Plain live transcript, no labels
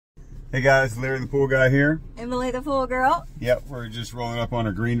Hey guys, Larry the pool guy here. Emily the pool girl. Yep, we're just rolling up on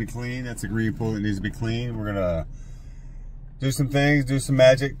a green to clean. That's a green pool that needs to be clean. We're gonna do some things, do some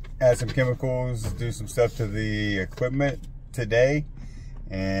magic, add some chemicals, do some stuff to the equipment today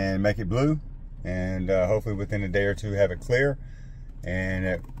and make it blue. And hopefully within a day or two have it clear. And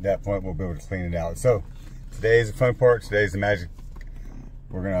at that point we'll be able to clean it out. So today is the fun part, today's the magic.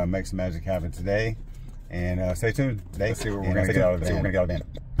 We're gonna make some magic happen today. And stay tuned. Let's see what we're gonna get out of the van.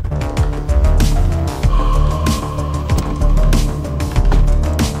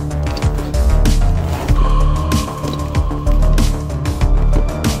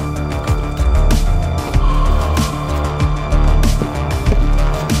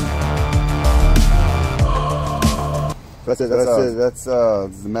 That's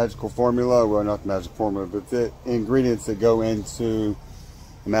the magical formula. Well, not the magic formula, but the ingredients that go into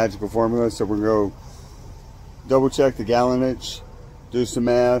the magical formula. So we're going to go double check the gallonage, do some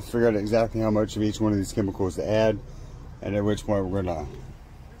math, figure out exactly how much of each one of these chemicals to add, and at which point we're going to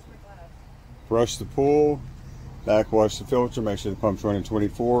brush the pool, backwash the filter, make sure the pump's running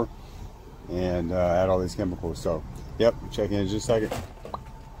 24, and add all these chemicals. So, yep, check in just a second.